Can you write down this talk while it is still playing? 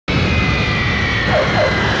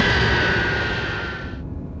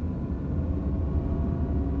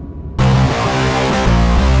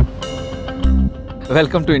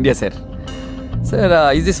Welcome to India sir. Sir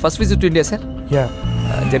is this first visit to India sir? Yeah.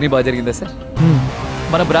 Journey బాగా జరిగిందా sir?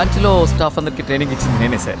 మన బ్రాంచ్లో staff అందరికి training ఇచ్చింది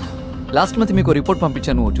నేనే సార్. లాస్ట్ మంత్ మీకు రిపోర్ట్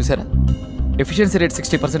పంపించాను, చూసారా? ఎఫిషియన్సీ రేట్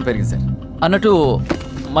 60% పెరిగింది సార్. అన్నట్టు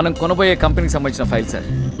మనం కొనబోయే కంపెనీకి సంబంధించిన ఫైల్ సార్.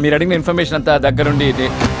 మీరు అడిగిన ఇన్ఫర్మేషన్ అంతా దగ్గరుండి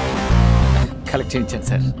కలెక్ట్ చేయించాను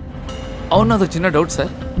సార్. అవును, అదొక చిన్న డౌట్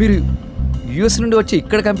సార్. మీరు యూఎస్ నుండి వచ్చి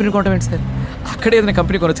ఇక్కడ కంపెనీ కొనడం ఏంటి సార్? అక్కడే ఏదైనా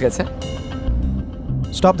కంపెనీ కొనొచ్చు కదా sir?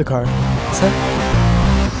 Stop the car. Sir?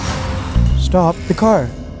 Stop the car.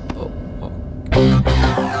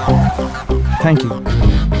 Thank you.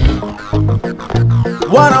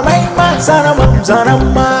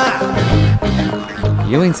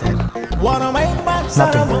 ఏమైంది సార్?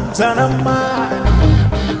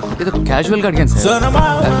 ఏదో క్యాజువల్గా అడిగాను sir.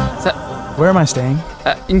 Sir, where am I staying?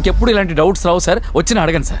 ఇంకెప్పుడు ఇలాంటి డౌట్స్ రావు సార్. వచ్చిన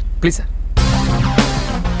అడగండి sir, please sir.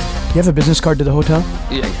 You have a business card to the hotel?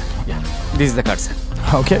 Yeah. This is the card, sir.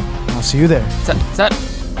 Okay, I'll see you there. Sir,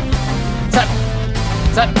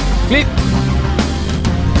 please.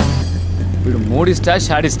 వీడు మూడిస్టా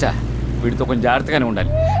షాడిస్టా, వీడితో కొంచెం జాగ్రత్తగానే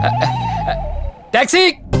ఉండాలి. Taxi!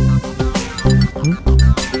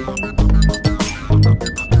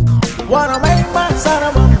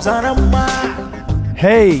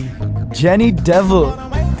 Hey, Jenny Devil.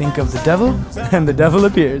 Think of the devil and the devil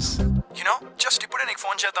appears. You know, just ipude nik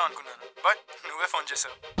phone cheddam anukunnanu, but nuve phone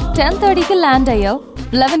chesavu. 10:30 కి land అయ్యావు,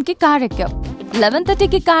 11 కి car ఎక్కావు, 11:30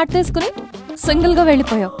 కి car తీసుకుని సింగిల్ గా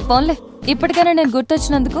వెళ్ళిపోయావు. పోన్లే, ఇప్పటికైనా నేను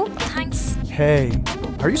గుర్తొచ్చినందుకు thanks. Hey,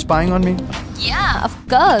 are you spying on me? Yeah, of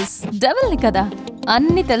course. Devil ని కదా,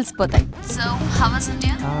 అన్ని తెలిసిపోతాయి. So, how was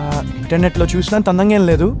India? Internet లో చూసినంత అందంగా ఏం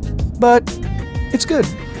లేదు, but it's good.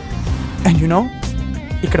 And you know,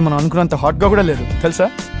 ఇక్కడ మనం అనుకున్నంత హాట్ గా కూడా లేదు, తెలుసా?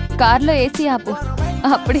 కార్లో ఏసీ ఆపు,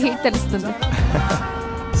 అప్పుడు హీట్ తెలుస్తుంది.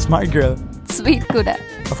 Smart girl. Sweet కూడా.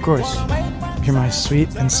 Of course. You're my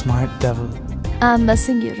sweet and smart devil. I'm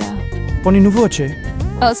missing you, Ra. పోనీ నువ్వు వచ్చే.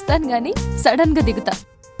 వస్తాను గానీ సడన్ గా దిగుతా.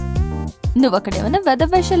 నువ్వు అక్కడేమైనా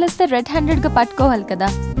వెదర్ వేషాలు వేస్తే రెడ్ హ్యాండెడ్ గా పట్టుకోవాలి కదా.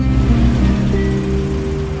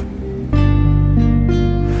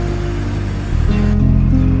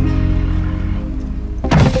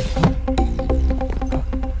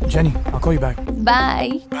 Jenny, I'll call you back.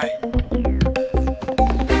 Bye. Bye.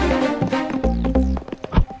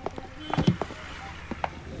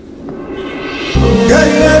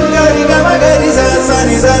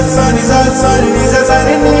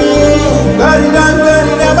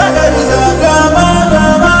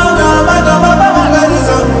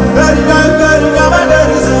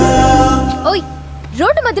 ఓయ్,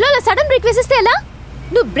 రోడ్డు మధ్యలో అలా సడన్ బ్రేక్ వేసేస్తే ఎలా?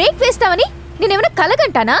 నువ్వు బ్రేక్ వేస్తావని నేనేమైనా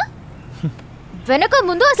కలగంటానా? వెనక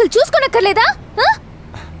ముందు అసలు చూసుకోనక్కర్లేదా?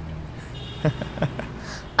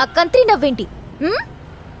 ఆ కంత్రి నవ్వేంటి?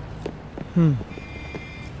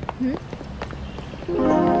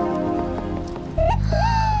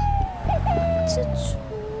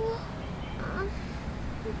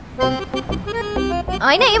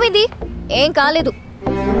 అయినా ఏమైంది? ఏం కాలేదు.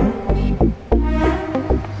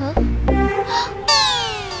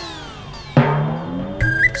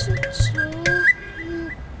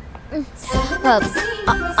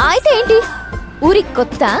 అయితే ఏంటి? ఊరి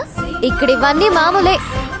కొత్త, ఇక్కడ ఇవన్నీ మామూలే.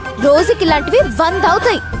 రోజుకి ఇలాంటివి 100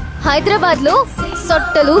 అవుతాయి. హైదరాబాద్ లో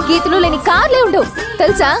సొట్టలు గీతలు లేని కార్లే ఉండవు,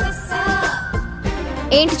 తెలుసా?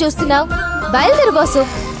 ఏంటి చూస్తున్నావు? బయలుదేరు బాసు.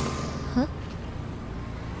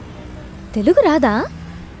 తెలుగు రాదా?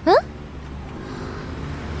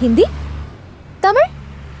 Hindi, Tamil,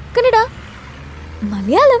 Kannada,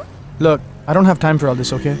 Malayalam? Look, I don't have time for all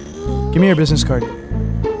this, okay? Give me your business card.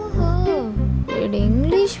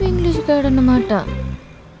 English card అన్నమాట.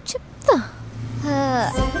 చెప్తా.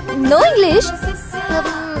 No English.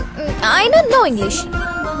 I know no English.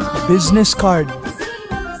 Business card.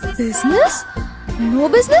 Business? No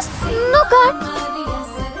business? No card.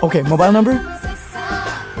 Okay, mobile number?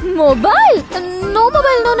 Mobile? No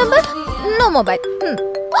mobile, no number, no mobile.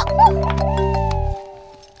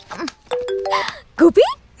 Gopi?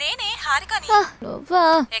 నేనే హారికని. నువ్వా?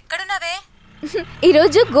 ఎక్కడున్నావే?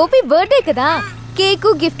 ఈరోజు Gopi birthday కదా, cake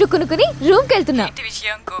gift కొనుక్కుని room కి వెళ్తున్నా. ఏంటి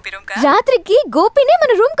విషయం? గోపి రూమ్ కా? రాత్రికి గోపినే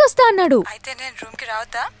మన రూమ్ కి వస్తా అన్నాడు. అయితే నేను రూమ్ కి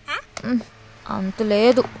రావద్దా? అంత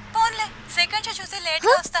లేదు. పోన్లే, సెకండ్ షో చూసి లేట్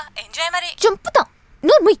గా వస్తా. ఎంజాయ్ మరి. చంపుతా.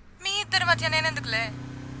 నువ్వు మీ ఇద్దరి మధ్య నేనెందుకులే.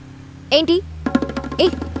 ఏంటి?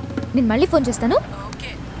 నేను మళ్ళీ ఫోన్ చేస్తాను.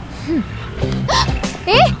 ఓకే.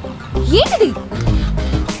 ఏంటిది?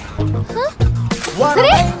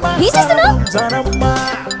 అరే, ఏం చేస్తున్నావు?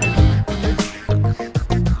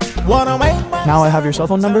 Now I have your cell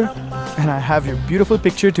phone number and I have your beautiful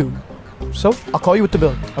picture too. So I'll call you with the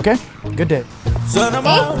bill, okay? Good day.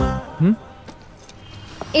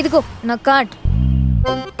 ఇదిగో నా కార్డ్.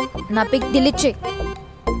 నా పిక్ డిలీట్ చేయి.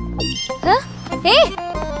 ఏ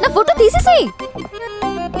నా ఫోటో తీసేసేయ్.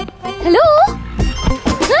 హలో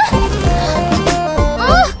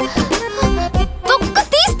తొక్క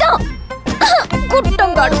తీస్తా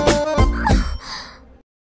గుట్టంగాడు.